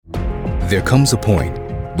There comes a point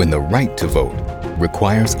when the right to vote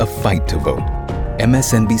requires a fight to vote.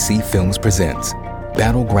 MSNBC Films presents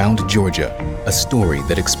Battleground Georgia, a story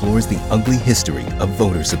that explores the ugly history of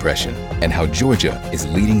voter suppression and how Georgia is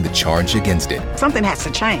leading the charge against it. Something has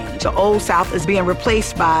to change. The old South is being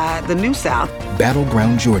replaced by the new South.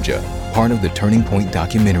 Battleground Georgia, part of the Turning Point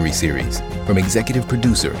documentary series from executive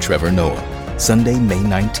producer Trevor Noah. Sunday, May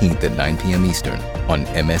 19th at 9 p.m. Eastern on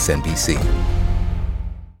MSNBC.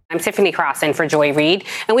 I'm Tiffany Crossan for Joy Reid,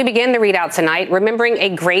 and we begin the ReidOut tonight remembering a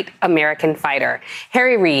great American fighter.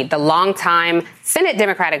 Harry Reid, the longtime Senate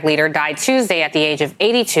Democratic leader, died Tuesday at the age of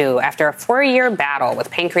 82 after a 4-year battle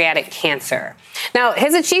with pancreatic cancer. Now,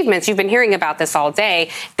 his achievements, you've been hearing about this all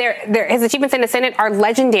day, his achievements in the Senate are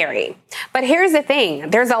legendary. But here's the thing.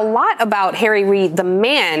 There's a lot about Harry Reid, the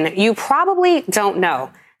man, you probably don't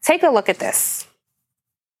know. Take a look at this.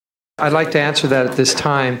 I'd like to answer that at this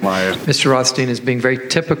time. Mr. Rothstein is being very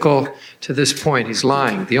typical to this point. He's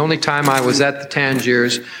lying. The only time I was at the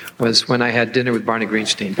Tangiers was when I had dinner with Barney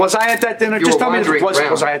Greenstein. Was I at that dinner? Just tell me,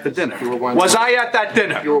 was I at the dinner? Was I at that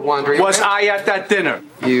dinner? You were wandering. Was I at that dinner?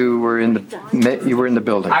 You were in the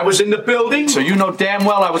building. I was in the building, so you know damn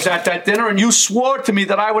well I was at that dinner, and you swore to me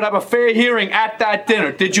that I would have a fair hearing at that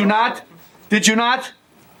dinner. Did you not? Did you not?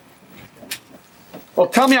 Well,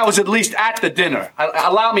 tell me I was at least at the dinner.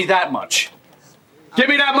 Allow me that much. Give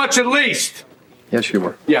me that much at least. Yes, you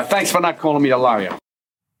were. Yeah, thanks for not calling me a liar.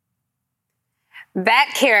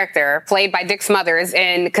 That character, played by Dick Smothers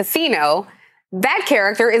in Casino, that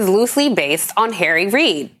character is loosely based on Harry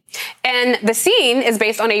Reid. And the scene is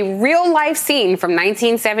based on a real-life scene from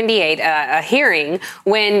 1978, a hearing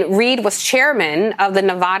when Reid was chairman of the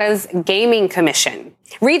Nevada's Gaming Commission.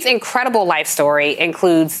 Reid's incredible life story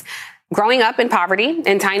includes growing up in poverty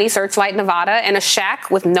in tiny Searchlight, Nevada, in a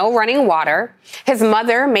shack with no running water, his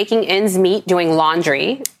mother making ends meet doing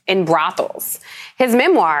laundry in brothels. His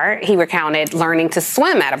memoir, he recounted learning to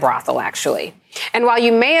swim at a brothel, actually. And while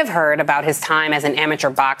you may have heard about his time as an amateur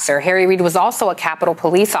boxer, Harry Reid was also a Capitol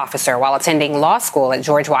Police officer while attending law school at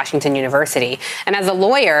George Washington University. And as a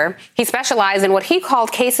lawyer, he specialized in what he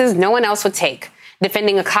called cases no one else would take,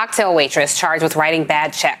 defending a cocktail waitress charged with writing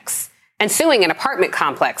bad checks, and suing an apartment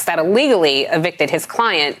complex that illegally evicted his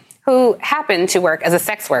client, who happened to work as a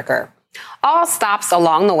sex worker. All stops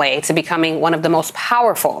along the way to becoming one of the most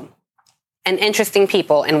powerful and interesting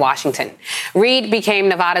people in Washington. Reid became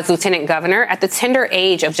Nevada's lieutenant governor at the tender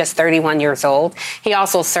age of just 31 years old. He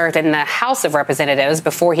also served in the House of Representatives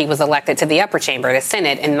before he was elected to the upper chamber, the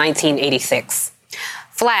Senate, in 1986.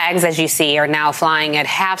 Flags, as you see, are now flying at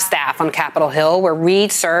half-staff on Capitol Hill, where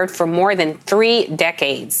Reid served for more than 3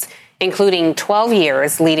 decades, including 12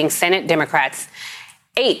 years leading Senate Democrats,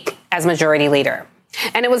 8 as majority leader.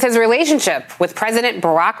 And it was his relationship with President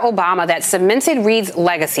Barack Obama that cemented Reid's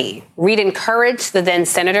legacy. Reid encouraged the then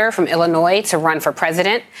senator from Illinois to run for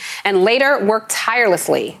president and later worked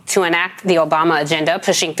tirelessly to enact the Obama agenda,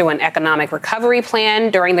 pushing through an economic recovery plan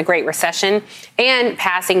during the Great Recession and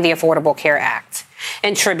passing the Affordable Care Act.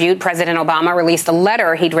 In tribute, President Obama released a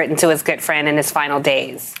letter he'd written to his good friend in his final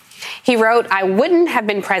days. He wrote, "I wouldn't have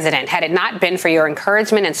been president had it not been for your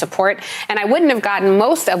encouragement and support, and I wouldn't have gotten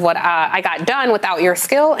most of what I got done without your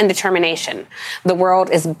skill and determination. The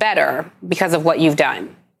world is better because of what you've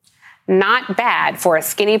done." Not bad for a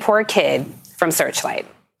skinny poor kid from Searchlight.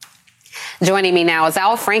 Joining me now is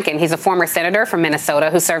Al Franken. He's a former senator from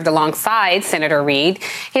Minnesota who served alongside Senator Reid.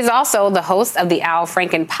 He's also the host of the Al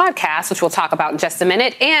Franken podcast, which we'll talk about in just a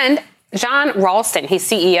minute, and John Ralston, he's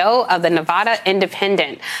CEO of the Nevada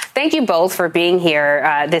Independent. Thank you both for being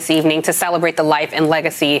here this evening to celebrate the life and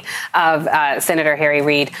legacy of Senator Harry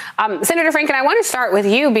Reid. Senator Franken, I want to start with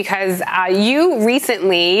you because you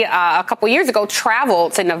recently, a couple years ago,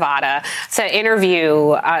 traveled to Nevada to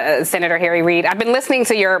interview Senator Harry Reid. I've been listening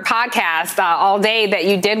to your podcast all day that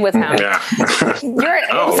you did with him. Yeah. Such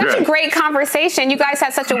a great conversation. You guys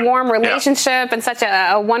had such a warm relationship and such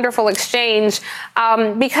a wonderful exchange.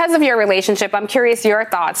 Because of your relationship, I'm curious your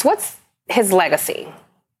thoughts. What's his legacy?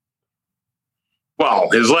 Well,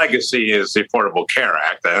 his legacy is the Affordable Care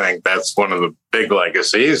Act. I think that's one of the big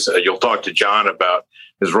legacies. You'll talk to John about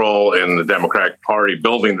his role in the Democratic Party,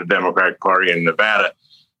 building the Democratic Party in Nevada.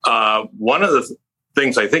 One of the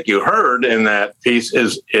things I think you heard in that piece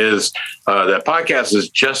is that podcast is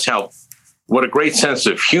just what a great sense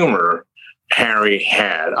of humor Harry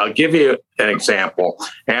had. I'll give you an example.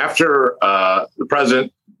 After the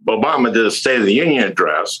President Obama did a State of the Union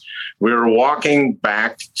address, we were walking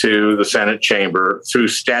back to the Senate chamber through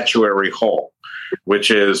Statuary Hall, which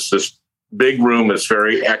is this big room that's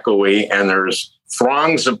very echoey, and there's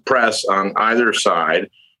throngs of press on either side.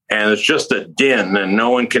 and it's just a din and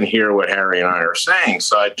no one can hear what Harry and I are saying.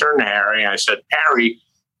 So I turned to Harry and I said, Harry,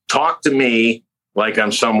 talk to me like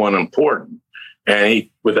I'm someone important. And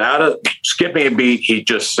he, without skipping a beat, he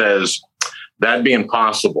just says, that'd be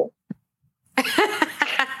impossible.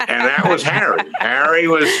 And that was Harry. Harry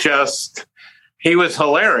was he was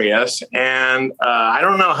hilarious. And I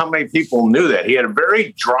don't know how many people knew that. He had a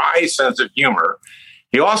very dry sense of humor.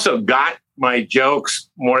 He also got my jokes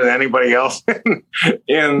more than anybody else.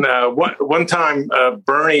 One time,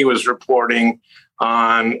 Bernie was reporting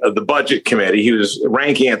on the budget committee. He was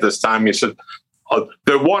ranking at this time. He said,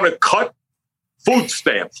 they want to cut food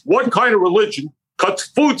stamps. What kind of religion cuts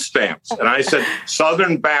food stamps? And I said,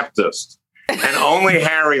 Southern Baptist. And only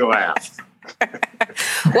Harry laughed.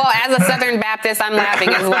 Well, as a Southern Baptist, I'm laughing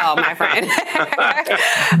as well, my friend.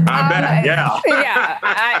 I bet, yeah.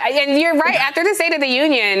 Yeah. And you're right. After the State of the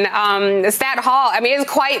Union, Stat Hall, I mean,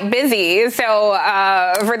 it's quite busy. So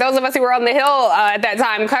for those of us who were on the Hill at that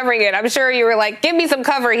time covering it, I'm sure you were like, give me some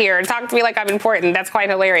cover here. Talk to me like I'm important. That's quite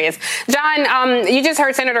hilarious. John, you just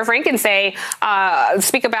heard Senator Franken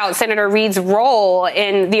speak about Senator Reid's role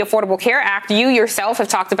in the Affordable Care Act. You yourself have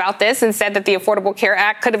talked about this and said that the Affordable Care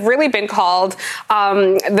Act could have really been called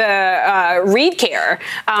the Reid Care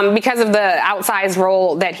because of the outsized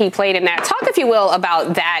role that he played in that. Talk, if you will,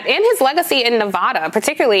 about that and his legacy in Nevada,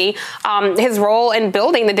 particularly his role in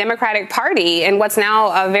building the Democratic Party in what's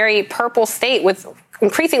now a very purple state with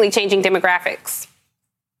increasingly changing demographics.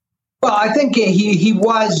 Well, I think he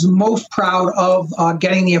was most proud of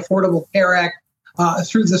getting the Affordable Care Act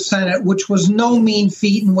through the Senate, which was no mean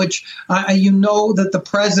feat, in which that the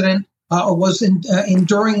president was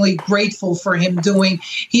enduringly grateful for him doing.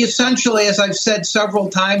 He essentially, as I've said several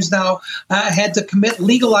times now, had to commit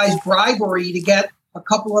legalized bribery to get a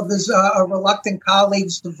couple of his reluctant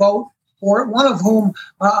colleagues to vote for it, one of whom,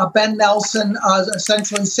 Ben Nelson,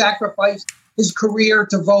 essentially sacrificed his career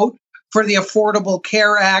to vote for the Affordable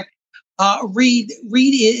Care Act. Reid,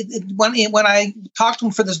 when I talked to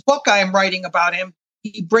him for this book I am writing about him,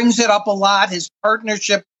 he brings it up a lot, his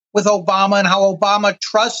partnership with Obama and how Obama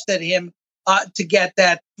trusted him to get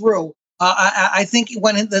that through. I think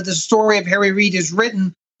when the story of Harry Reid is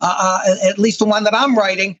written, at least the one that I'm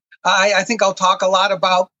writing, I think I'll talk a lot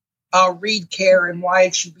about Reid Care and why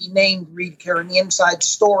it should be named Reid Care and the inside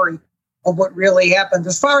story of what really happened.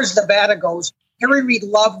 As far as Nevada goes, Harry Reid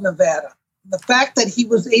loved Nevada. The fact that he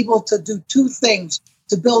was able to do two things,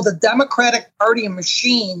 to build a Democratic Party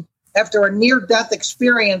machine after a near-death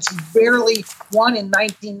experience, he barely won in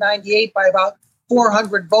 1998 by about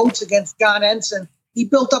 400 votes against John Ensign. He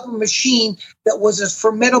built up a machine that was as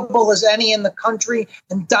formidable as any in the country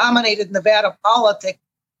and dominated Nevada politics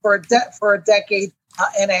for a decade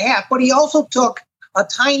and a half. But he also took a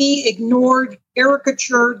tiny, ignored,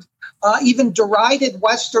 caricatured, even derided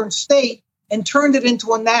Western state and turned it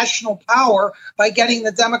into a national power by getting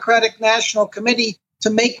the Democratic National Committee to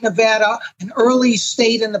make Nevada an early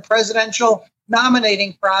state in the presidential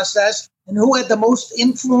nominating process. And who had the most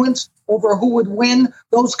influence over who would win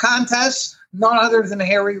those contests? None other than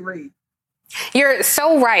Harry Reid. You're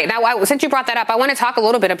so right. Now, since you brought that up, I want to talk a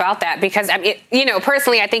little bit about that because,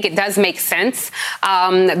 personally, I think it does make sense.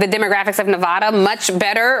 The demographics of Nevada much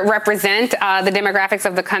better represent the demographics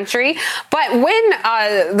of the country. But when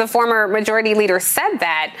the former majority leader said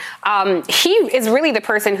that, he is really the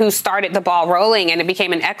person who started the ball rolling, and it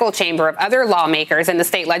became an echo chamber of other lawmakers in the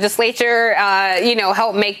state legislature,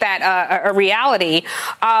 helped make that a reality.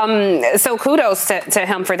 So kudos to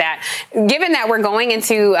him for that. Given that we're going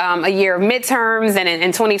into a year of midterms, and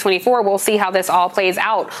in 2024, we'll see how this all plays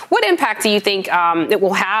out. What impact do you think it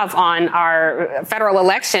will have on our federal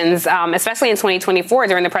elections, especially in 2024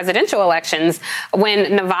 during the presidential elections,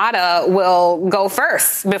 when Nevada will go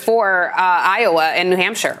first before Iowa and New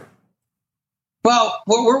Hampshire? Well,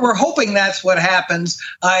 we're hoping that's what happens.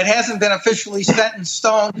 It hasn't been officially set in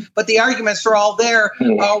stone, but the arguments are all there.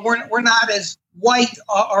 We're not as white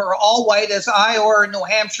or all white as Iowa or New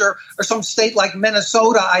Hampshire or some state like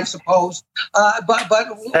Minnesota, I suppose. But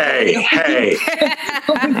hey.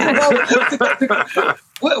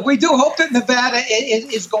 We do hope that Nevada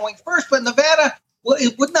is going first, but Nevada,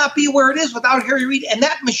 it would not be where it is without Harry Reid. And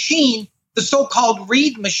that machine, the so-called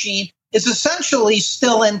Reid machine, is essentially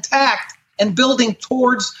still intact and building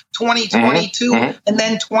towards 2022 and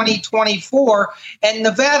then 2024. And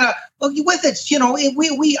Nevada, with its,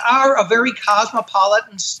 we are a very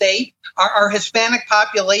cosmopolitan state. Our Hispanic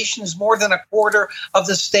population is more than a quarter of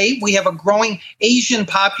the state. We have a growing Asian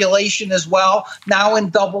population as well, now in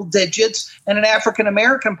double digits, and an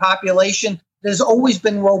African-American population that has always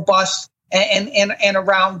been robust and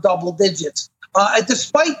around double digits.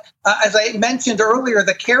 Despite, as I mentioned earlier,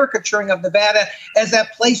 the caricaturing of Nevada as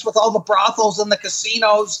that place with all the brothels and the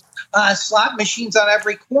casinos, slot machines on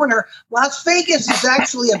every corner, Las Vegas is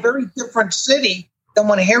actually a very different city than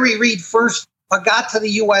when Harry Reid first got to the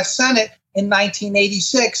U.S. Senate in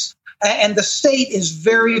 1986. And the state is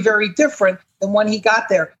very, very different than when he got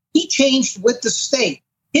there. He changed with the state.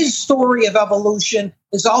 His story of evolution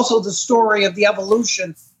is also the story of the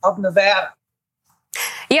evolution of Nevada.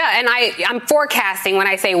 Yeah, and I'm forecasting when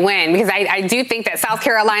I say when, because I do think that South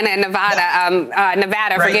Carolina and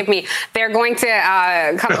Nevada, right. Forgive me, they're going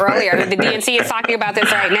to come earlier. The DNC is talking about this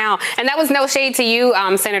right now. And that was no shade to you,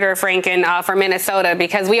 Senator Franken, for Minnesota,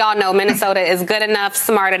 because we all know Minnesota is good enough,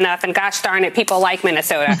 smart enough, and gosh darn it, people like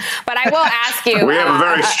Minnesota. But I will ask you. We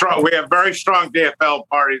have a very strong DFL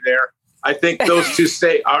party there. I think those two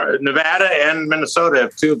states, Nevada and Minnesota,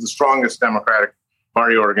 have two of the strongest Democratic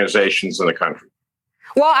Party organizations in the country.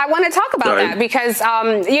 Well, I want to talk about that because,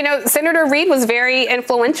 Senator Reid was very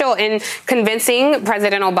influential in convincing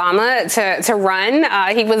President Obama to run.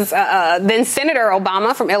 He was then Senator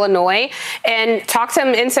Obama from Illinois and talked him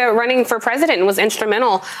into running for president and was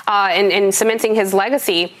instrumental in cementing his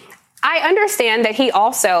legacy. I understand that he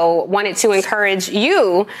also wanted to encourage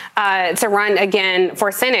you to run again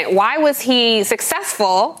for Senate. Why was he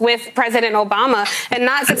successful with President Obama and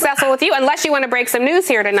not successful with you? Unless you want to break some news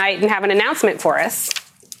here tonight and have an announcement for us.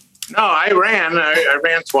 No, I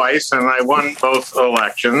ran twice and I won both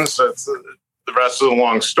elections. That's the rest of the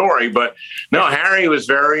long story. But no, Harry was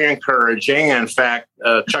very encouraging. In fact,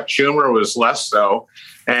 Chuck Schumer was less so.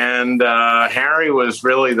 And Harry was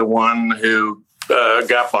really the one who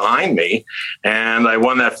got behind me. And I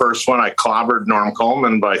won that first one. I clobbered Norm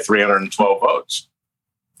Coleman by 312 votes.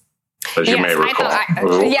 As you may recall.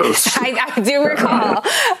 I do recall.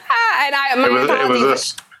 It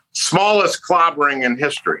was the smallest clobbering in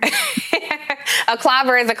history. A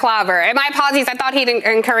clobber is a clobber. And my apologies. I thought he'd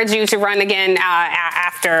encourage you to run again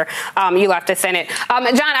after you left the Senate.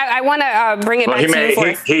 John, I want to bring it back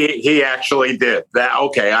to you. He actually did that.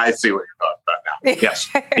 Okay, I see what you're talking about now.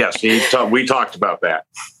 Yes. We talked about that.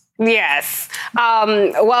 Yes.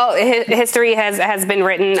 Well, history has been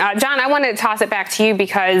written. John, I want to toss it back to you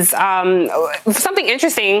because something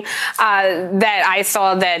interesting that I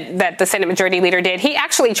saw that the Senate Majority Leader did, he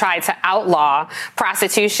actually tried to outlaw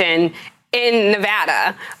prostitution in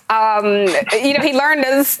Nevada. He learned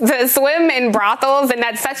to swim in brothels, and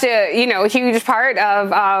that's such a, huge part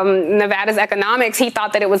of Nevada's economics. He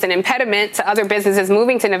thought that it was an impediment to other businesses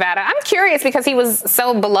moving to Nevada. I'm curious because he was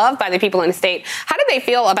so beloved by the people in the state. How did they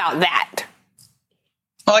feel about that?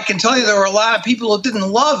 Well, I can tell you there were a lot of people who didn't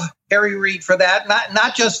love Harry Reid for that,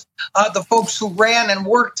 not just the folks who ran and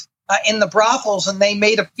worked in the brothels, and they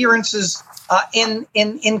made appearances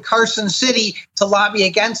in Carson City to lobby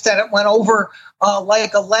against that. It went over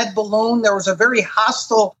like a lead balloon. There was a very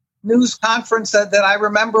hostile news conference that I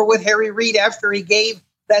remember with Harry Reid after he gave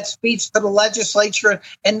that speech to the legislature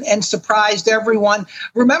and surprised everyone.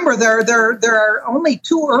 Remember, there are only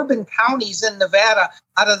 2 urban counties in Nevada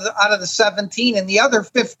out of the 17, and the other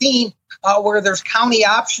 15 where there's county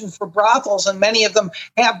options for brothels, and many of them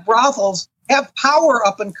have brothels, have power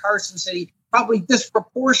up in Carson City, probably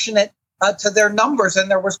disproportionate to their numbers,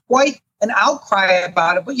 and there was quite an outcry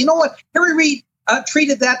about it. But you know what? Harry Reid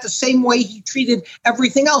treated that the same way he treated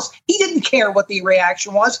everything else. He didn't care what the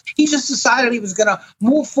reaction was. He just decided he was going to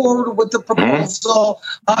move forward with the proposal,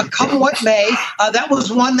 come what may. That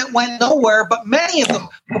was one that went nowhere, but many of the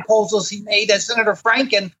proposals he made, as Senator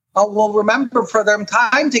Franken will remember for their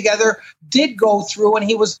time together, did go through, and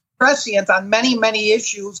he was prescient on many, many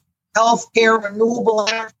issues: healthcare, renewable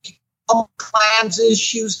energy, public lands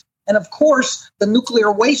issues, and of course, the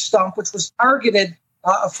nuclear waste dump, which was targeted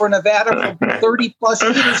for Nevada for 30 plus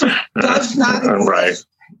years, does not exist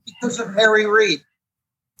because of Harry Reid.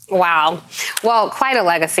 Wow. Well, quite a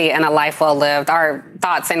legacy and a life well lived. Our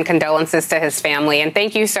thoughts and condolences to his family. And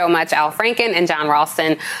thank you so much, Al Franken and John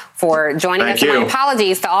Ralston, for joining us. My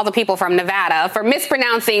apologies to all the people from Nevada for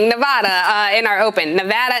mispronouncing Nevada in our open.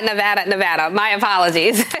 Nevada. My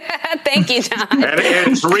apologies. Thank you, John. And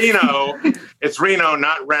it's Reno. It's Reno,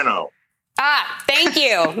 not Reno. Thank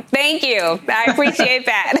you. I appreciate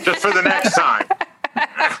that. Just for the next time.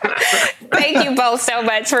 Thank you both so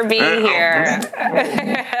much for being here.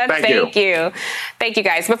 Thank you. Thank you,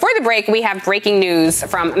 guys. Before the break, we have breaking news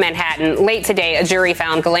from Manhattan. Late today, a jury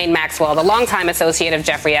found Ghislaine Maxwell, the longtime associate of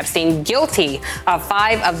Jeffrey Epstein, guilty of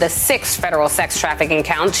 5 of the 6 federal sex trafficking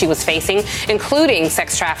counts she was facing, including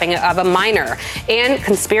sex trafficking of a minor and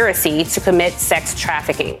conspiracy to commit sex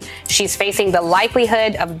trafficking. She's facing the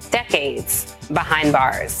likelihood of decades behind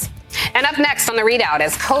bars. And up next on the ReidOut,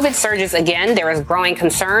 as COVID surges again, there is growing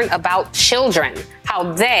concern about children,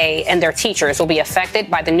 how they and their teachers will be affected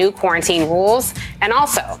by the new quarantine rules, and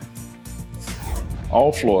also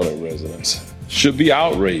all Florida residents should be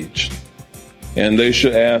outraged, and they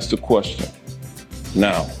should ask the question,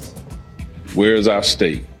 now, where is our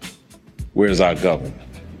state? Where is our governor?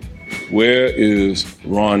 Where is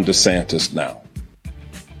Ron DeSantis now?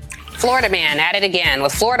 Florida man at it again.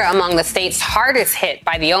 With Florida among the states hardest hit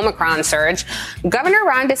by the Omicron surge, Governor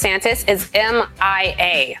Ron DeSantis is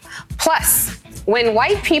MIA. Plus, when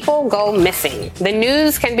white people go missing, the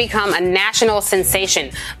news can become a national sensation,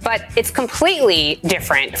 but it's completely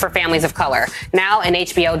different for families of color. Now, an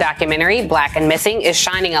HBO documentary, Black and Missing, is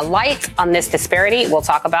shining a light on this disparity. We'll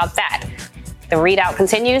talk about that. The ReidOut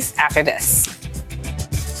continues after this.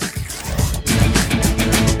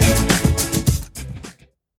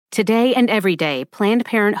 Today and every day, Planned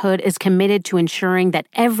Parenthood is committed to ensuring that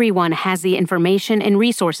everyone has the information and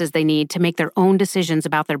resources they need to make their own decisions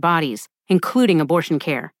about their bodies, including abortion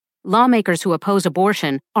care. Lawmakers who oppose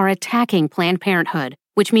abortion are attacking Planned Parenthood,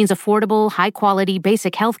 which means affordable, high-quality,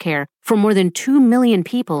 basic health care for more than 2 million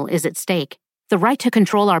people is at stake. The right to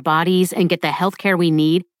control our bodies and get the health care we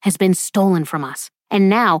need has been stolen from us. And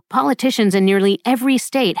now, politicians in nearly every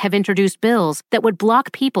state have introduced bills that would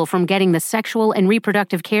block people from getting the sexual and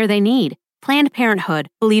reproductive care they need. Planned Parenthood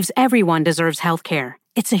believes everyone deserves health care.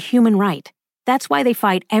 It's a human right. That's why they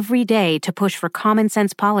fight every day to push for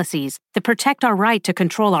common-sense policies that protect our right to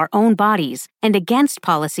control our own bodies and against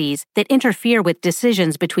policies that interfere with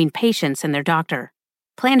decisions between patients and their doctor.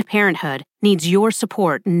 Planned Parenthood needs your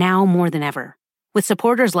support now more than ever. With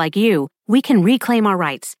supporters like you, we can reclaim our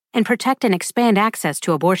rights and protect and expand access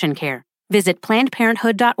to abortion care. Visit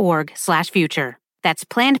PlannedParenthood.org/future. That's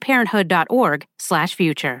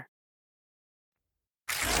PlannedParenthood.org/future.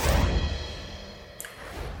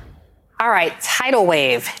 All right, tidal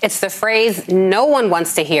wave. It's the phrase no one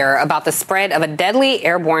wants to hear about the spread of a deadly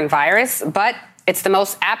airborne virus, but it's the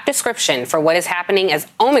most apt description for what is happening as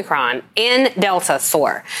Omicron and Delta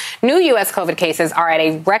soar. New U.S. COVID cases are at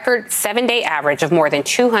a record 7-day average of more than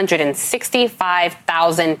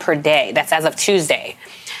 265,000 per day. That's as of Tuesday.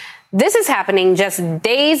 This is happening just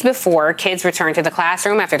days before kids return to the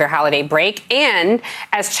classroom after their holiday break and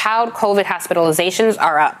as child COVID hospitalizations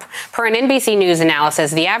are up. Per an NBC News analysis,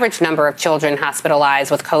 the average number of children hospitalized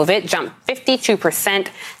with COVID jumped 52%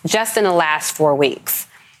 just in the last 4 weeks.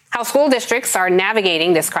 How school districts are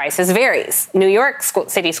navigating this crisis varies. New York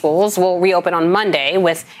City schools will reopen on Monday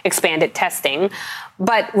with expanded testing,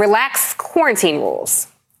 but relaxed quarantine rules.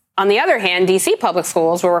 On the other hand, D.C. public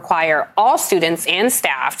schools will require all students and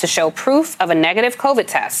staff to show proof of a negative COVID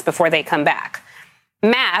test before they come back.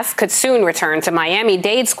 Math could soon return to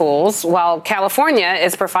Miami-Dade schools, while California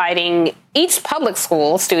is providing each public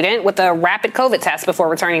school student with a rapid COVID test before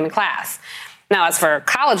returning to class. Now, as for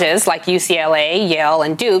colleges like UCLA, Yale,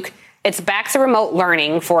 and Duke, it's back to remote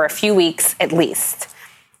learning for a few weeks at least.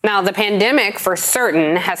 Now, the pandemic, for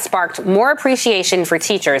certain, has sparked more appreciation for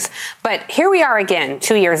teachers. But here we are again,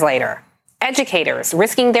 2 years later. Educators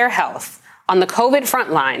risking their health on the COVID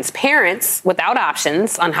front lines, parents without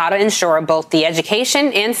options on how to ensure both the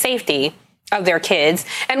education and safety of their kids,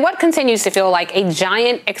 and what continues to feel like a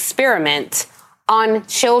giant experiment on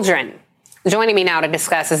children. Joining me now to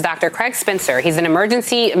discuss is Dr. Craig Spencer. He's an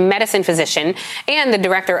emergency medicine physician and the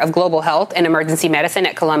director of global health and emergency medicine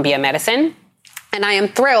at Columbia Medicine. And I am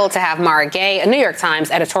thrilled to have Mara Gay, a New York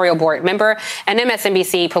Times editorial board member and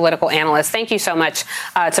MSNBC political analyst. Thank you so much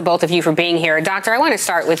to both of you for being here. Doctor, I want to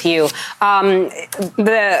start with you.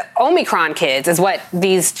 The Omicron kids is what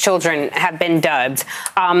these children have been dubbed.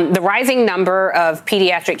 The rising number of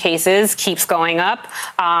pediatric cases keeps going up.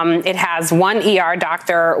 It has one ER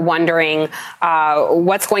doctor wondering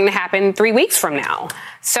what's going to happen 3 weeks from now.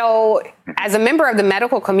 So as a member of the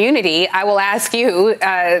medical community, I will ask you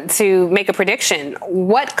to make a prediction.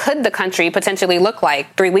 What could the country potentially look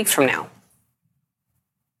like 3 weeks from now?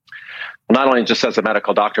 Well, not only just as a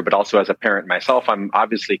medical doctor, but also as a parent myself, I'm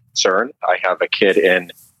obviously concerned. I have a kid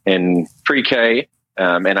in pre-K,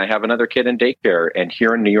 and I have another kid in daycare. And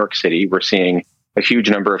here in New York City, we're seeing a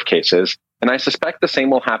huge number of cases. And I suspect the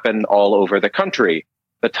same will happen all over the country.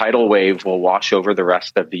 The tidal wave will wash over the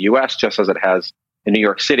rest of the U.S., just as it has in New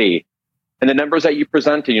York City. And the numbers that you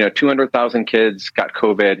presented, 200,000 kids got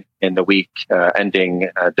COVID in the week ending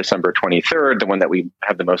December 23rd, the one that we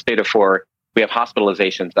have the most data for. We have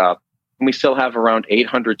hospitalizations up. And we still have around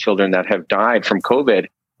 800 children that have died from COVID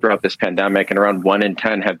throughout this pandemic, and around 1 in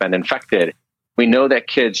 10 have been infected. We know that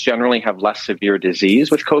kids generally have less severe disease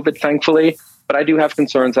with COVID, thankfully, But I do have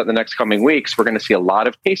concerns that in the next coming weeks, we're going to see a lot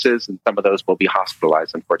of cases, and some of those will be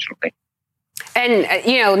hospitalized, unfortunately. And,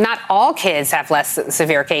 not all kids have less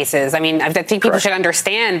severe cases. I mean, I think people should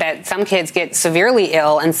understand that some kids get severely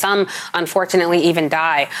ill and some, unfortunately, even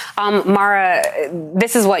die. Mara,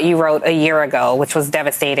 this is what you wrote a year ago, which was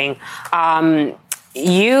devastating.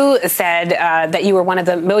 You said that you were one of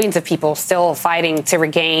the millions of people still fighting to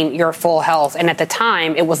regain your full health. And at the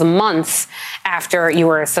time, it was months after you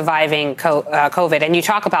were surviving COVID. And you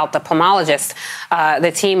talk about the pulmonologist, the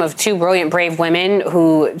team of two brilliant, brave women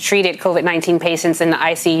who treated COVID-19 patients in the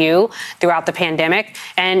ICU throughout the pandemic.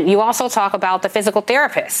 And you also talk about the physical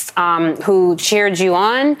therapists who cheered you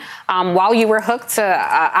on while you were hooked to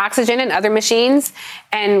oxygen and other machines,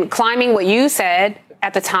 and climbing what you said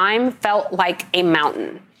at the time felt like a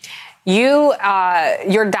mountain. You're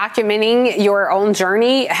documenting your own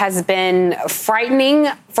journey has been frightening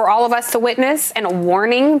for all of us to witness and a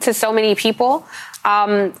warning to so many people.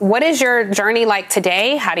 What is your journey like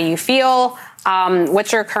today? How do you feel?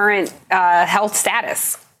 What's your current health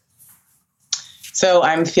status? So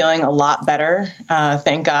I'm feeling a lot better,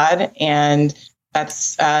 thank God. And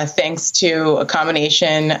that's thanks to a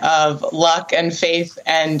combination of luck and faith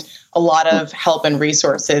and a lot of help and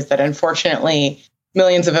resources that unfortunately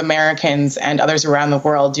millions of Americans and others around the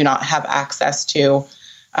world do not have access to.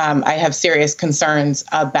 I have serious concerns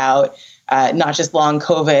about not just long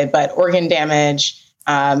COVID, but organ damage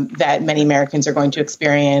that many Americans are going to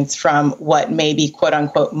experience from what may be quote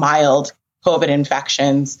unquote mild COVID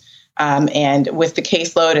infections. And with the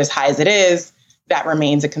caseload as high as it is, that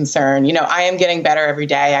remains a concern. I am getting better every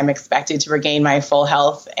day. I'm expected to regain my full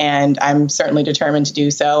health, and I'm certainly determined to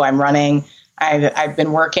do so. I'm running. I've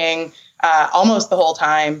been working almost the whole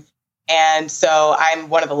time. And so I'm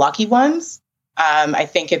one of the lucky ones. I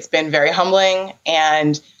think it's been very humbling,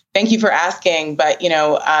 and thank you for asking. But,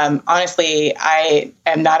 honestly, I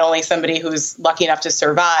am not only somebody who's lucky enough to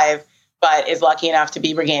survive, but is lucky enough to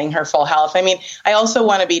be regaining her full health. I mean, I also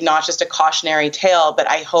want to be not just a cautionary tale, but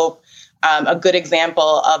I hope a good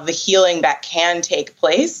example of the healing that can take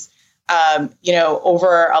place,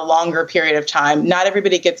 over a longer period of time. Not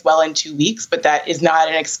everybody gets well in 2 weeks, but that is not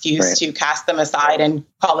an excuse to cast them aside and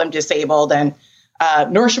call them disabled. And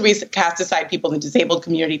nor should we cast aside people in the disabled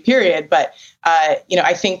community, period. But,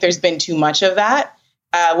 I think there's been too much of that.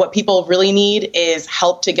 What people really need is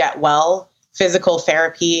help to get well, physical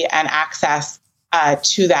therapy, and access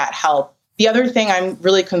to that help. The other thing I'm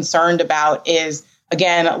really concerned about is,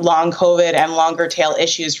 again, long COVID and longer tail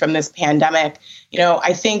issues from this pandemic.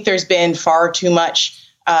 I think there's been far too much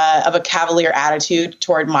of a cavalier attitude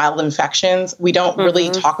toward mild infections. We don't really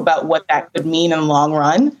talk about what that could mean in the long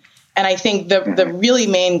run. And I think the really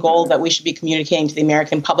main goal that we should be communicating to the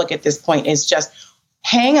American public at this point is just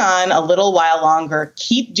hang on a little while longer,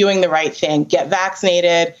 keep doing the right thing, get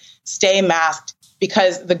vaccinated, stay masked,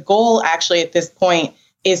 because the goal actually at this point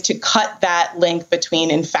is to cut that link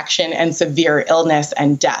between infection and severe illness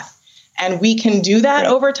and death. And we can do that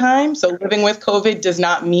over time. So living with COVID does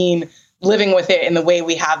not mean living with it in the way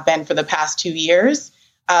we have been for the past 2 years.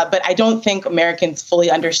 But I don't think Americans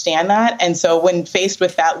fully understand that. And so when faced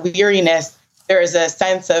with that weariness, there is a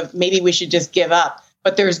sense of maybe we should just give up.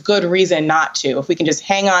 But there's good reason not to. If we can just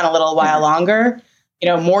hang on a little while longer,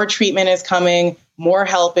 more treatment is coming, more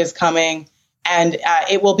help is coming. And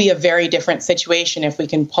it will be a very different situation if we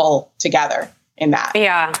can pull together in that.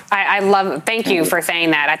 Yeah, thank you for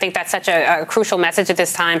saying that. I think that's such a crucial message at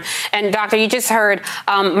this time. And Doctor, you just heard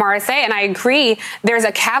Mara say, and I agree, there's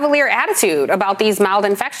a cavalier attitude about these mild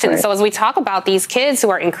infections. Right. So as we talk about these kids who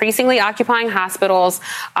are increasingly occupying hospitals,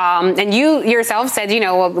 and you yourself said,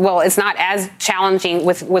 well, it's not as challenging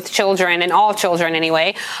with children, and all children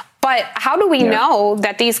anyway. But how do we know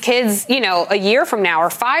that these kids, a year from now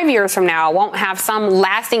or 5 years from now won't have some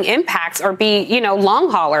lasting impacts or be,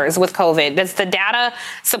 long haulers with COVID? Does the data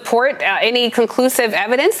support any conclusive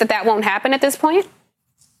evidence that won't happen at this point?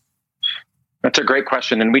 That's a great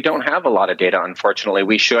question. And we don't have a lot of data, unfortunately.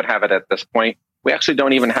 We should have it at this point. We actually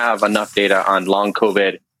don't even have enough data on long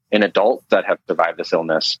COVID in adults that have survived this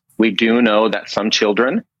illness. We do know that some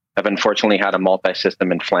children have unfortunately had a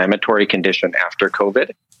multi-system inflammatory condition after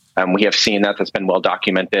COVID. We have seen that's been well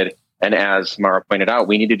documented. And as Mara pointed out,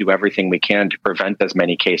 we need to do everything we can to prevent as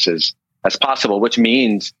many cases as possible, which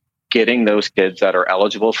means getting those kids that are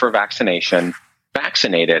eligible for vaccination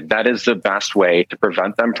vaccinated. That is the best way to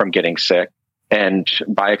prevent them from getting sick and,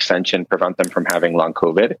 by extension, prevent them from having long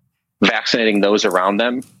COVID. Vaccinating those around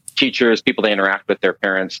them, teachers, people they interact with, their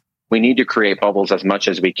parents. We need to create bubbles as much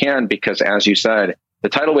as we can because, as you said, the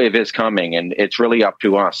tidal wave is coming, and it's really up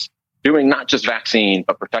to us doing not just vaccine,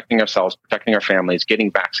 but protecting ourselves, protecting our families,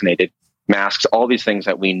 getting vaccinated, masks, all these things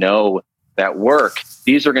that we know that work.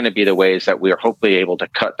 These are going to be the ways that we are hopefully able to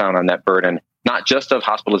cut down on that burden, not just of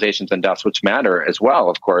hospitalizations and deaths, which matter as well,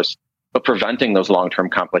 of course, but preventing those long-term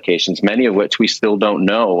complications, many of which we still don't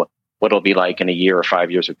know what it'll be like in a year or 5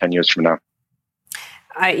 years or 10 years from now.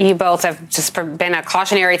 You both have just been a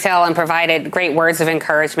cautionary tale and provided great words of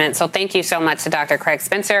encouragement. So thank you so much to Dr. Craig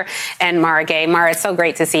Spencer and Mara Gay. Mara, it's so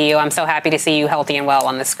great to see you. I'm so happy to see you healthy and well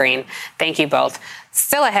on the screen. Thank you both.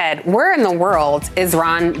 Still ahead, where in the world is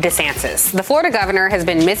Ron DeSantis? The Florida governor has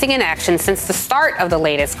been missing in action since the start of the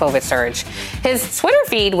latest COVID surge. His Twitter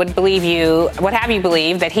feed would have you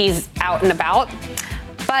believe that he's out and about.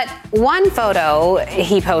 But one photo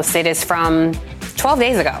he posted is from 12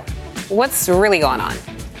 days ago. What's really going on?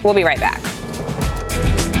 We'll be right back.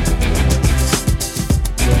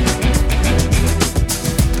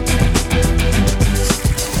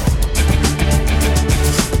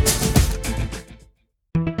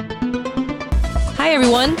 Hi,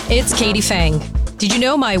 everyone. It's Katie Fang. Did you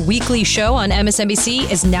know my weekly show on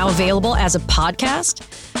MSNBC is now available as a podcast?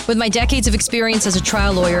 With my decades of experience as a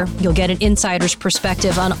trial lawyer, you'll get an insider's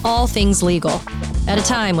perspective on all things legal. At a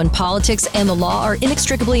time when politics and the law are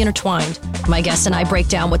inextricably intertwined, my guests and I break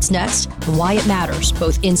down what's next and why it matters,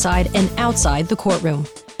 both inside and outside the courtroom.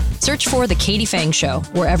 Search for The Katie Fang Show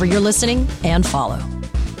wherever you're listening and follow.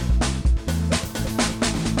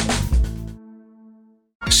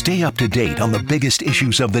 Stay up to date on the biggest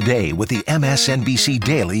issues of the day with the MSNBC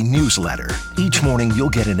Daily newsletter. Each morning, you'll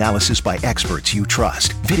get analysis by experts you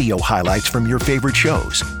trust, video highlights from your favorite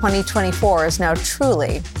shows. 2024 is now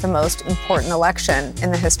truly the most important election in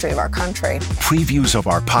the history of our country. Previews of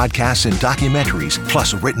our podcasts and documentaries,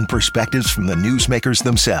 plus written perspectives from the newsmakers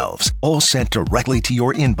themselves, all sent directly to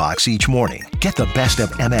your inbox each morning. Get the best of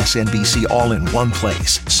MSNBC all in one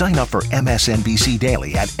place. Sign up for MSNBC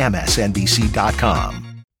Daily at msnbc.com.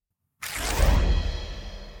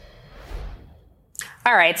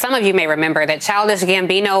 All right, some of you may remember that Childish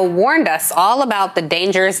Gambino warned us all about the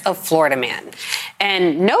dangers of Florida Man.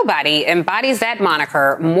 And nobody embodies that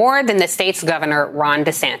moniker more than the state's governor, Ron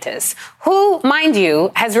DeSantis, who, mind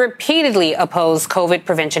you, has repeatedly opposed COVID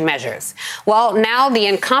prevention measures. Well, now the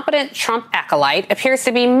incompetent Trump acolyte appears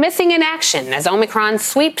to be missing in action as Omicron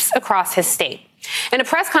sweeps across his state. In a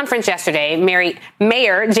press conference yesterday,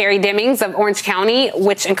 Mayor Jerry Demings of Orange County,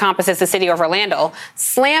 which encompasses the city of Orlando,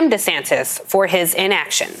 slammed DeSantis for his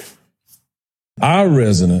inaction. Our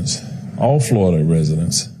residents, all Florida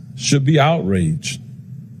residents, should be outraged,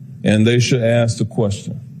 and they should ask the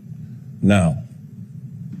question, now,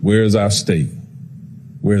 where is our state?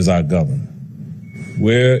 Where is our governor?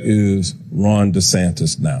 Where is Ron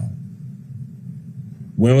DeSantis now?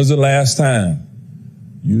 When was the last time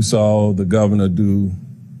you saw the governor do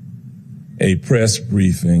a press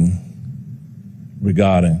briefing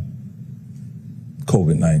regarding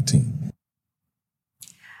COVID-19?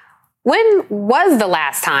 When was the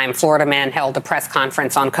last time Florida Man held a press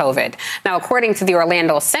conference on COVID? Now, according to the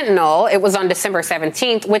Orlando Sentinel, it was on December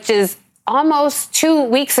 17th, which is almost 2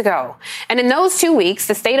 weeks ago. And in those 2 weeks,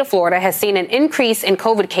 the state of Florida has seen an increase in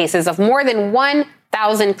COVID cases of more than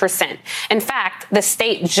 1,000%. In fact, the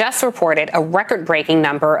state just reported a record-breaking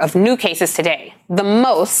number of new cases today, the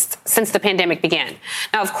most since the pandemic began.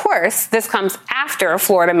 Now, of course, this comes after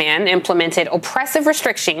Florida Man implemented oppressive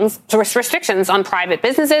restrictions on private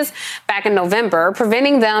businesses back in November,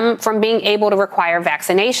 preventing them from being able to require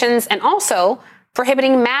vaccinations and also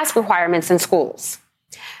prohibiting mask requirements in schools.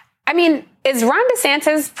 I mean, is Ron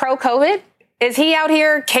DeSantis pro-COVID? Is he out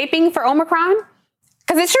here caping for Omicron?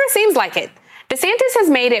 Because it sure seems like it. DeSantis has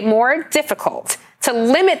made it more difficult to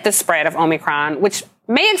limit the spread of Omicron, which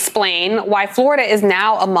may explain why Florida is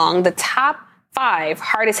now among the top 5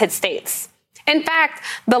 hardest hit states. In fact,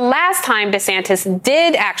 the last time DeSantis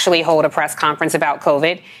did actually hold a press conference about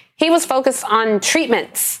COVID, he was focused on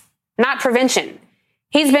treatments, not prevention.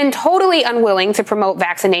 He's been totally unwilling to promote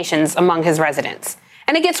vaccinations among his residents.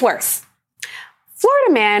 And it gets worse.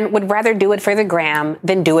 Florida Man would rather do it for the gram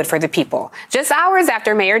than do it for the people. Just hours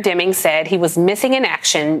after Mayor Demings said he was missing in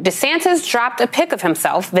action, DeSantis dropped a pic of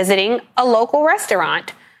himself visiting a local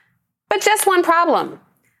restaurant. But just one problem.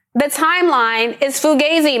 The timeline is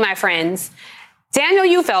fugazi, my friends.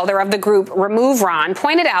 Daniel Ufelder of the group Remove Ron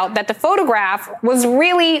pointed out that the photograph was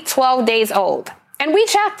really 12 days old. And we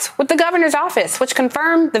checked with the governor's office, which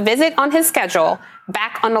confirmed the visit on his schedule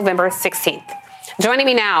back on November 16th. Joining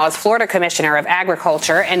me now is Florida Commissioner of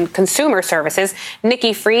Agriculture and Consumer Services,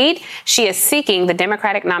 Nikki Fried. She is seeking the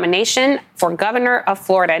Democratic nomination for governor of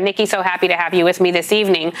Florida. Nikki, so happy to have you with me this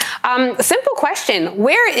evening. Simple question.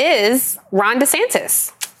 Where is Ron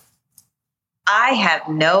DeSantis? I have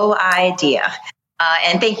no idea.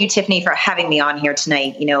 And thank you, Tiffany, for having me on here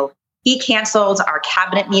tonight. You know, he canceled our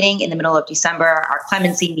cabinet meeting in the middle of December, our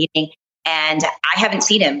clemency meeting, and I haven't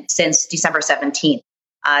seen him since December 17th.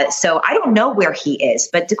 So I don't know where he is,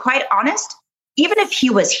 but to be quite honest, even if he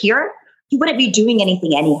was here, he wouldn't be doing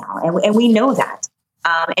anything anyhow. And we know that.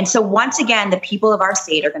 And so once again, the people of our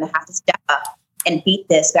state are going to have to step up and beat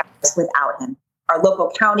this virus without him. Our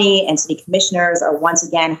local county and city commissioners are once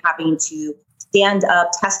again having to stand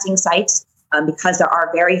up testing sites because there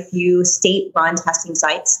are very few state-run testing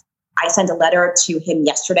sites. I sent a letter to him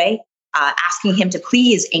yesterday asking him to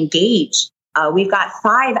please engage. We've got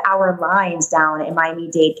 5-hour lines down in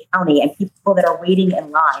Miami-Dade County and people that are waiting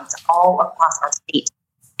in lines all across our state.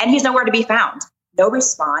 And he's nowhere to be found. No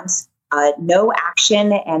response, no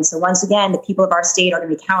action. And so once again, the people of our state are going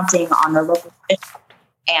to be counting on their local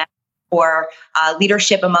and for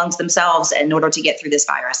leadership amongst themselves in order to get through this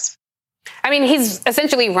virus. I mean, he's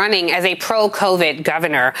essentially running as a pro-COVID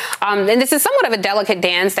governor. And this is somewhat of a delicate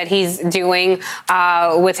dance that he's doing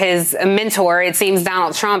with his mentor, it seems,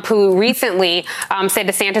 Donald Trump, who recently said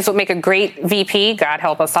DeSantis would make a great VP, God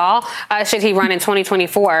help us all, should he run in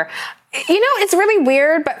 2024. You know, it's really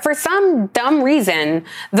weird, but for some dumb reason,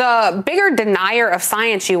 the bigger denier of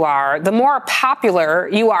science you are, the more popular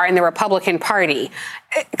you are in the Republican Party.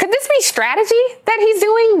 Could this be strategy that he's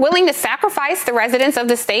doing, willing to sacrifice the residents of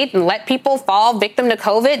the state and let people fall victim to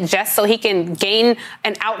COVID just so he can gain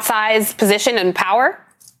an outsized position and power?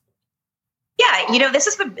 Yeah, you know, this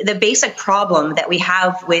is the basic problem that we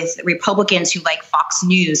have with Republicans who like Fox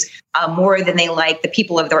News more than they like the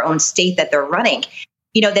people of their own state that they're running.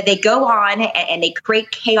 You know, that they go on and they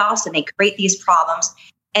create chaos and they create these problems,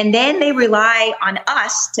 and then they rely on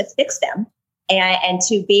us to fix them and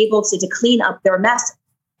to be able to clean up their mess.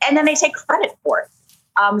 And then they take credit for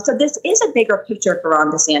it. So this is a bigger picture for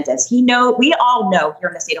Ron DeSantis. We all know here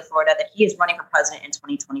in the state of Florida that he is running for president in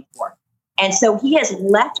 2024. And so he has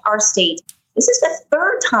left our state. This is the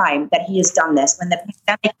third time that he has done this when the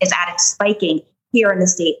pandemic is at its spiking here in the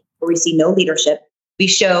state where we see no leadership. We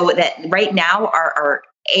show that right now our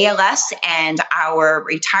ALS and our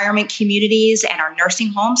retirement communities and our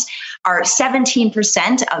nursing homes are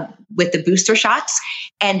 17% with the booster shots.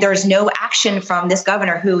 And there's no action from this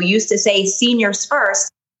governor who used to say seniors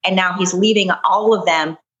first. And now he's leaving all of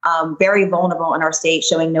them very vulnerable in our state,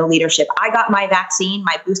 showing no leadership. I got my vaccine,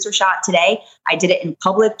 my booster shot today. I did it in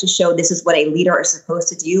public to show this is what a leader is supposed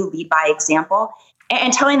to do, lead by example,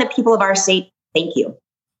 and telling the people of our state, thank you.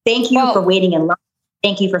 Thank you for waiting in line.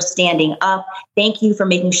 Thank you for standing up. Thank you for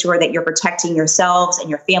making sure that you're protecting yourselves and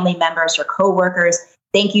your family members, your coworkers.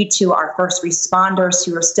 Thank you to our first responders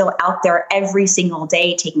who are still out there every single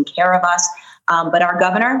day taking care of us. But our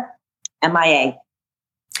governor, MIA.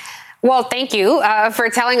 Well, thank you for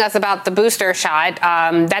telling us about the booster shot.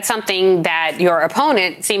 That's something that your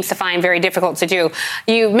opponent seems to find very difficult to do.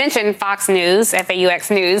 You mentioned Fox News, FAUX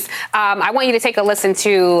News. I want you to take a listen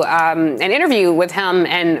to an interview with him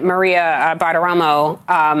and Maria Bartiromo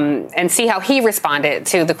and see how he responded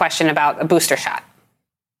to the question about a booster shot.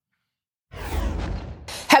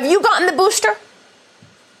 Have you gotten the booster?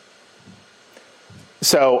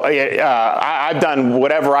 So I've done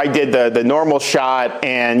whatever I did, the normal shot,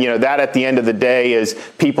 and that at the end of the day is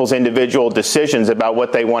people's individual decisions about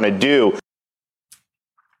what they want to do.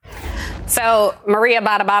 So Maria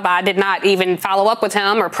Bartiromo did not even follow up with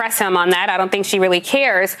him or press him on that. I don't think she really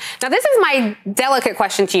cares. Now, this is my delicate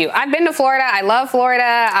question to you. I've been to Florida. I love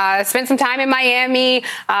Florida. Spent some time in Miami.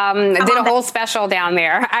 Did a whole special down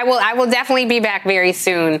there. I will definitely be back very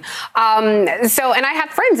soon. And I have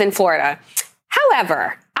friends in Florida.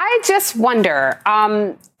 However, I just wonder,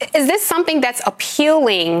 is this something that's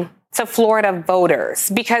appealing to Florida voters?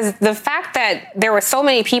 Because the fact that there were so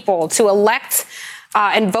many people to elect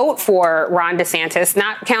and vote for Ron DeSantis,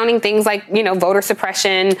 not counting things like, voter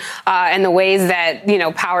suppression and the ways that,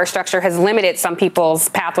 power structure has limited some people's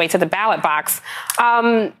pathway to the ballot box.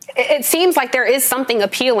 It seems like there is something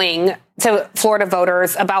appealing to Florida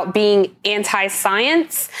voters about being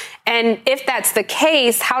anti-science. And if that's the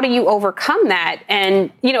case, how do you overcome that?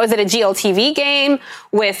 And, is it a GLTV game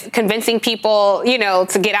with convincing people,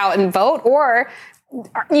 to get out and vote? Or,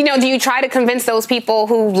 do you try to convince those people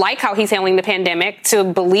who like how he's handling the pandemic to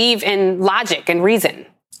believe in logic and reason?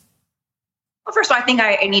 Well, first of all, I think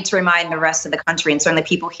I need to remind the rest of the country, and certainly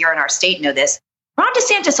people here in our state know this. Ron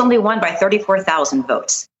DeSantis only won by 34,000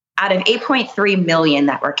 votes out of 8.3 million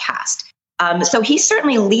that were cast. So he's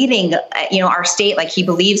certainly leading, our state like he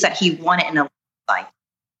believes that he won it in a landslide.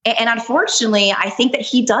 And unfortunately, I think that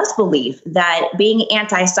he does believe that being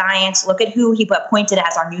anti-science, look at who he appointed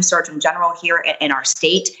as our new Surgeon General here in our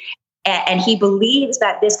state. And he believes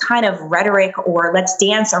that this kind of rhetoric, or let's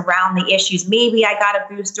dance around the issues, maybe I got a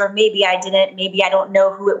booster, maybe I didn't, maybe I don't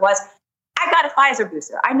know who it was. I got a Pfizer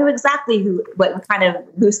booster. I knew exactly what kind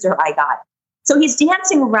of booster I got. So he's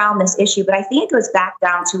dancing around this issue, but I think it goes back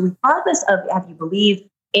down to, regardless of if you believe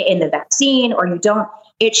in the vaccine or you don't,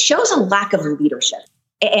 it shows a lack of leadership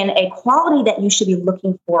and a quality that you should be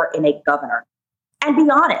looking for in a governor. And be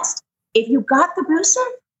honest, if you got the booster,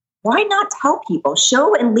 why not tell people?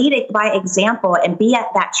 Show and lead it by example and be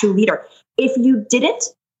that true leader. If you didn't,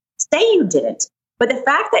 say you didn't. But the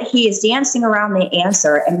fact that he is dancing around the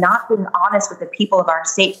answer and not being honest with the people of our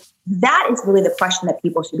state, that is really the question that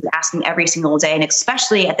people should be asking every single day, and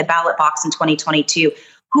especially at the ballot box in 2022.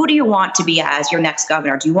 Who do you want to be as your next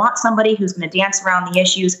governor? Do you want somebody who's going to dance around the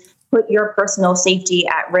issues, put your personal safety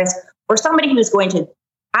at risk, or somebody who's going to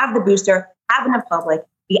have the booster, have it in public,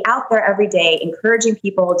 be out there every day, encouraging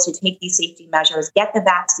people to take these safety measures, get the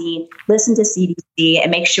vaccine, listen to CDC,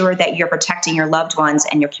 and make sure that you're protecting your loved ones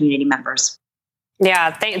and your community members?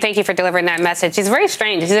 Yeah, thank you for delivering that message. He's very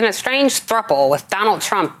strange. He's in a strange throuple with Donald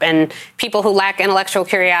Trump and people who lack intellectual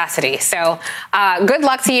curiosity. So good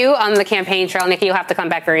luck to you on the campaign trail. Nikki, you'll have to come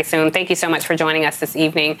back very soon. Thank you so much for joining us this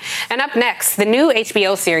evening. And up next, the new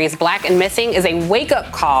HBO series Black and Missing is a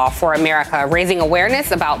wake-up call for America, raising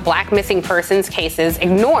awareness about Black missing persons cases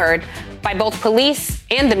ignored by both police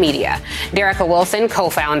and the media. Derrica Wilson,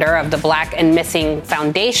 co-founder of the Black and Missing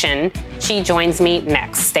Foundation, she joins me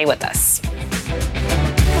next. Stay with us.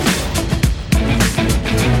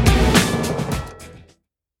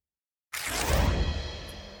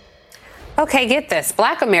 Okay, get this.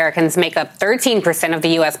 Black Americans make up 13% of the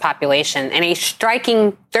U.S. population and a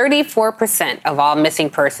striking 34% of all missing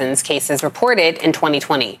persons cases reported in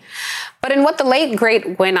 2020. But in what the late,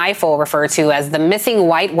 great Gwen Ifill referred to as the missing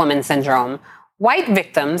white woman syndrome, white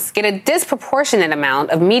victims get a disproportionate amount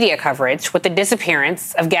of media coverage, with the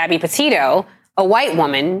disappearance of Gabby Petito, a white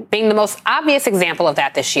woman, being the most obvious example of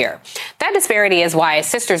that this year. That disparity is why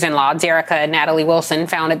sisters-in-law Derrica and Natalie Wilson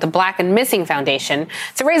founded the Black and Missing Foundation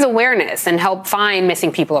to raise awareness and help find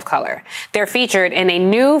missing people of color. They're featured in a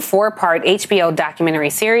new 4-part HBO documentary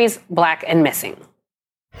series, Black and Missing.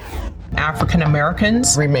 African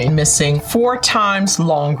Americans remain missing 4 times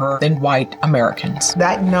longer than white Americans.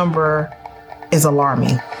 That number is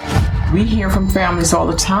alarming. We hear from families all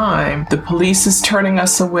the time. The police is turning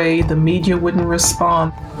us away. The media wouldn't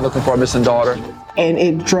respond. Looking for a missing daughter. And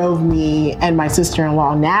it drove me and my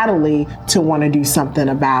sister-in-law, Natalie, to want to do something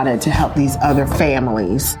about it to help these other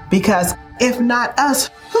families. Because if not us,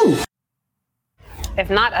 who? If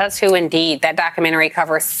not us, who indeed? That documentary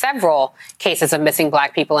covers several cases of missing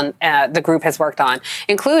Black people the group has worked on,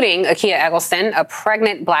 including Akia Eggleston, a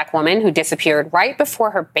pregnant Black woman who disappeared right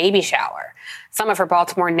before her baby shower. Some of her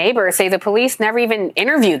Baltimore neighbors say the police never even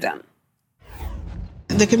interviewed them.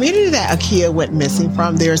 The community that Akia went missing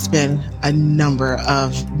from, there's been a number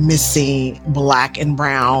of missing Black and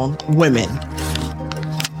brown women.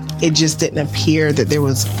 It just didn't appear that there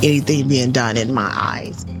was anything being done in my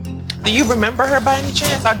eyes. Do you remember her by any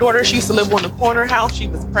chance? Our daughter, she used to live on the corner house. She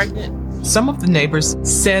was pregnant. Some of the neighbors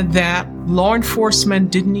said that law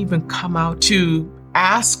enforcement didn't even come out to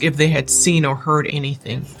ask if they had seen or heard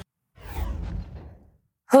anything.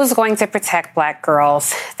 Who's going to protect Black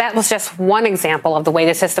girls? That was just one example of the way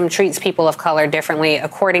the system treats people of color differently,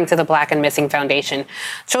 according to the Black and Missing Foundation.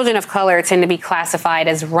 Children of color tend to be classified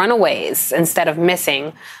as runaways instead of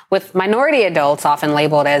missing, with minority adults often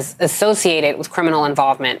labeled as associated with criminal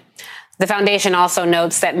involvement. The foundation also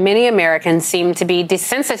notes that many Americans seem to be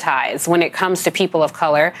desensitized when it comes to people of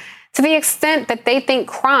color, to the extent that they think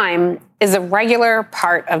crime is a regular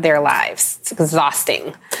part of their lives. It's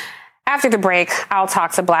exhausting. After the break, I'll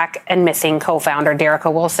talk to Black and Missing co-founder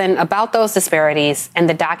Derrica Wilson about those disparities and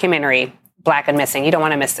the documentary Black and Missing. You don't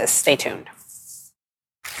want to miss this. Stay tuned.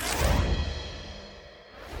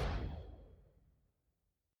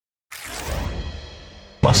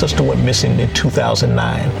 My sister went missing in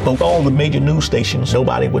 2009, but all the major news stations,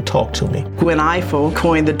 nobody would talk to me. Gwen Ifill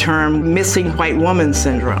coined the term missing white woman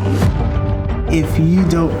syndrome. If you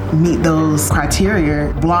don't meet those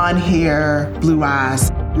criteria, blonde hair, blue eyes,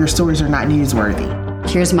 your stories are not newsworthy.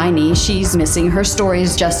 Here's my niece. She's missing. Her story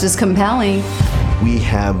is just as compelling. We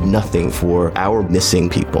have nothing for our missing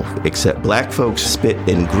people except Black folks, spit,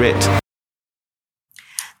 and grit.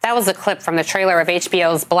 That was a clip from the trailer of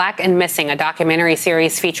HBO's Black and Missing, a documentary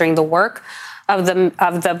series featuring the work of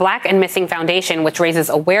the Black and Missing Foundation, which raises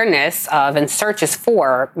awareness of and searches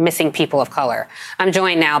for missing people of color. I'm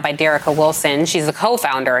joined now by Derrica Wilson. She's the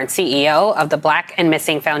co-founder and CEO of the Black and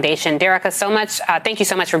Missing Foundation. Derrica, thank you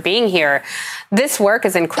so much for being here. This work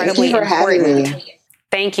is incredibly important.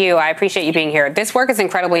 Thank you. I appreciate you being here. This work is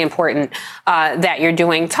incredibly important that you're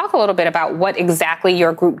doing. Talk a little bit about what exactly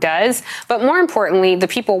your group does, but more importantly, the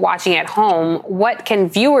people watching at home, what can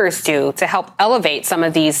viewers do to help elevate some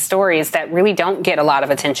of these stories that really don't get a lot of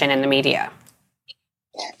attention in the media?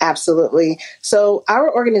 Absolutely. So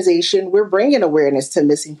our organization, we're bringing awareness to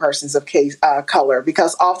missing persons of color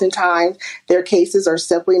because oftentimes their cases are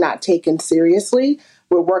simply not taken seriously.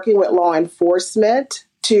 We're working with law enforcement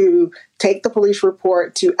to take the police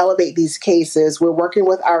report to elevate these cases. We're working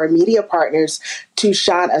with our media partners to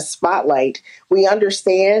shine a spotlight. We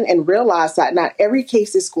understand and realize that not every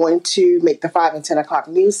case is going to make the 5 and 10 o'clock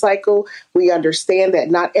news cycle. We understand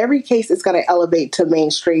that not every case is going to elevate to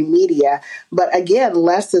mainstream media. But again,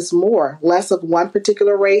 less is more. Less of one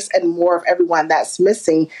particular race and more of everyone that's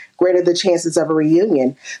missing, greater the chances of a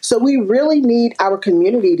reunion. So we really need our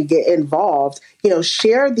community to get involved.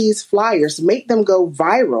 Share these flyers, make them go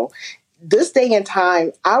viral. This day and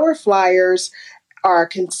time, our flyers are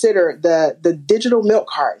considered the digital milk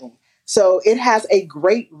carton. So it has a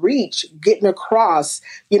great reach getting across,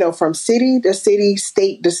 from city to city,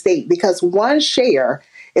 state to state, because one share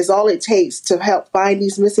is all it takes to help find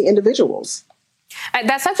these missing individuals.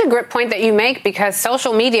 That's such a great point that you make, because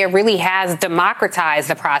social media really has democratized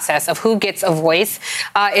the process of who gets a voice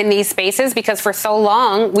in these spaces, because for so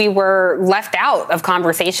long we were left out of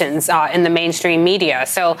conversations in the mainstream media.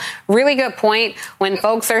 So really good point. When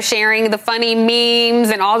folks are sharing the funny memes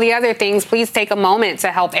and all the other things, please take a moment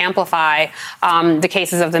to help amplify the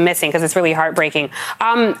cases of the missing, because it's really heartbreaking.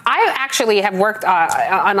 I actually have worked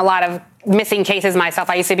on a lot of missing cases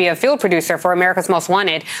myself. I used to be a field producer for America's Most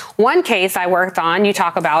Wanted. One case I worked on, you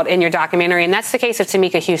talk about in your documentary, and that's the case of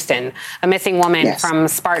Tamika Houston, a missing woman from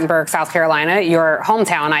Spartanburg, South Carolina, your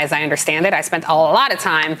hometown, as I understand it. I spent a lot of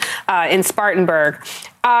time in Spartanburg.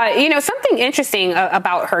 Something interesting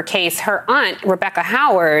about her case, her aunt, Rebecca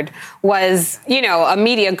Howard, was, a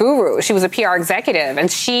media guru. She was a PR executive.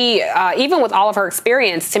 And she, even with all of her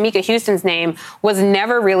experience, Tamika Houston's name was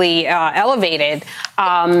never really elevated,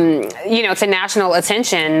 to national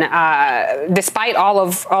attention, despite all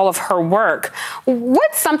of her work.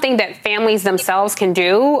 What's something that families themselves can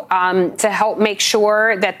do to help make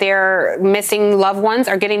sure that their missing loved ones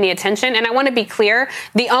are getting the attention? And I want to be clear,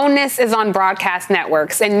 the onus is on broadcast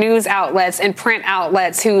networks and news outlets and print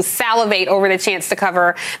outlets who salivate over the chance to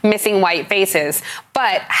cover missing white faces.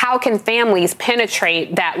 But how can families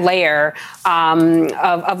penetrate that layer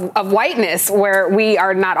of whiteness where we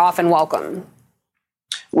are not often welcome?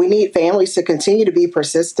 We need families to continue to be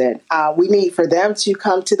persistent. We need for them to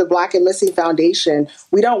come to the Black and Missing Foundation.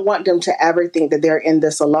 We don't want them to ever think that they're in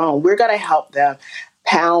this alone. We're going to help them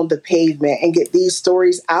pound the pavement and get these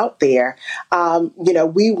stories out there.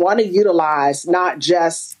 We want to utilize not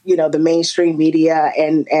just, the mainstream media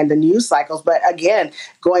and the news cycles, but again,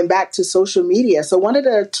 going back to social media. So one of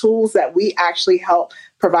the tools that we actually help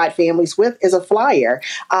provide families with is a flyer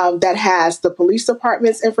that has the police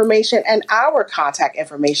department's information and our contact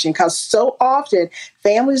information, because so often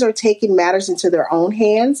families are taking matters into their own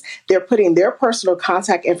hands. They're putting their personal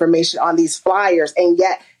contact information on these flyers, and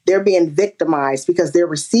yet they're being victimized because they're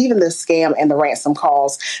receiving the scam and the ransom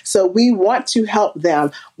calls. So we want to help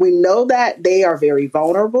them. We know that they are very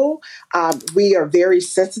vulnerable. We are very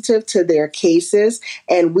sensitive to their cases,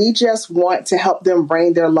 and we just want to help them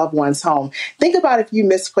bring their loved ones home. Think about if you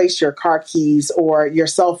misplace your car keys or your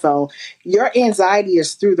cell phone, your anxiety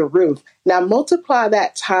is through the roof. Now multiply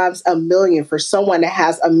that times 1,000,000 for someone that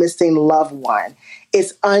has a missing loved one.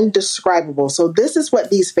 It's undescribable. So this is what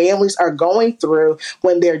these families are going through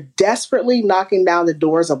when they're desperately knocking down the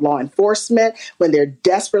doors of law enforcement, when they're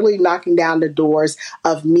desperately knocking down the doors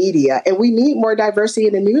of media. And we need more diversity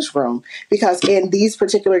in the newsroom, because in these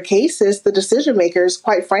particular cases, the decision makers,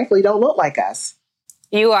 quite frankly, don't look like us.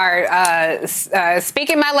 You are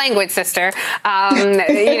speaking my language, sister.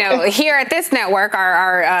 Here at this network,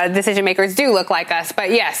 our decision makers do look like us.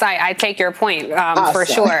 But yes, I take your point for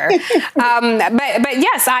sure. But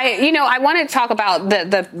yes, I want to talk about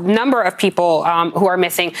the number of people who are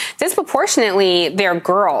missing. Disproportionately, they're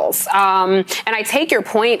girls. And I take your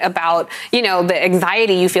point about the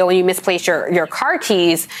anxiety you feel when you misplace your car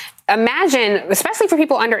keys. Imagine, especially for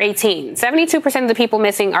people under 18, 72% of the people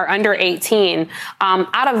missing are under 18.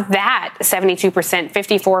 Out of that 72%,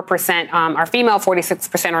 54% are female,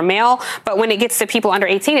 46% are male. But when it gets to people under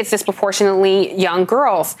 18, it's disproportionately young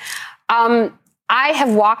girls. I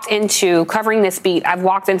have walked into, covering this beat, I've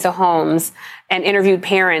walked into homes and interviewed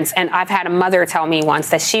parents, and I've had a mother tell me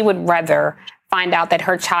once that she would rather find out that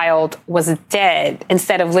her child was dead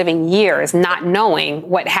instead of living years not knowing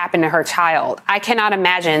what happened to her child. I cannot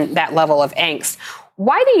imagine that level of angst.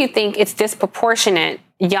 why do you think it's disproportionate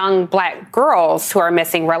young Black girls who are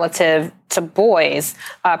missing relative to boys,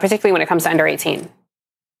 particularly when it comes to under 18?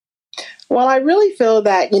 Well, I really feel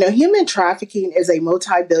that, human trafficking is a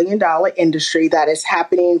multi-billion-dollar industry that is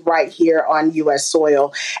happening right here on U.S.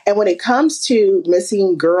 soil. And when it comes to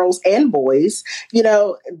missing girls and boys,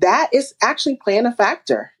 that is actually playing a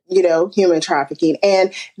factor, human trafficking.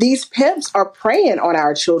 And these pimps are preying on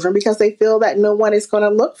our children because they feel that no one is going to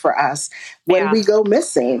look for us when we go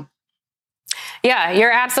missing. Yeah,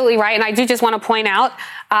 you're absolutely right. And I do just want to point out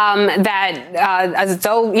that as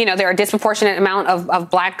though, there are a disproportionate amount of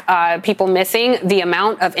Black people missing, the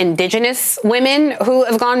amount of indigenous women who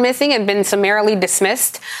have gone missing and been summarily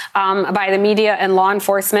dismissed by the media and law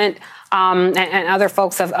enforcement and other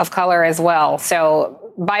folks of color as well. So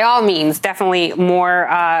by all means, definitely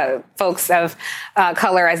more folks of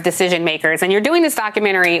color as decision makers. And you're doing this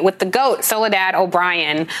documentary with the GOAT, Soledad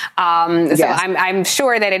O'Brien. Yes. So I'm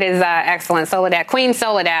sure that it is excellent. Soledad, Queen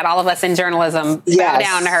Soledad, all of us in journalism bow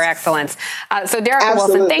down to her excellence. So Derrica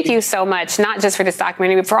Wilson, thank you so much, not just for this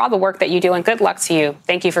documentary, but for all the work that you do, and good luck to you.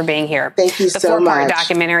 Thank you for being here. Thank you so much. The four-part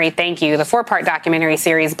documentary, thank you. The four-part documentary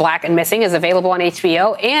series, Black and Missing, is available on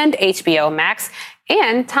HBO and HBO Max.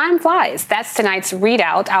 And time flies. That's tonight's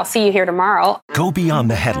ReidOut. I'll see you here tomorrow. Go beyond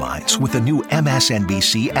the headlines with the new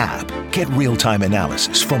MSNBC app. Get real-time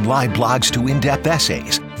analysis from live blogs to in-depth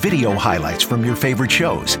essays, video highlights from your favorite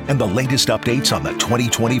shows, and the latest updates on the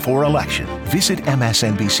 2024 election. Visit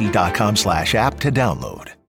msnbc.com/app to download.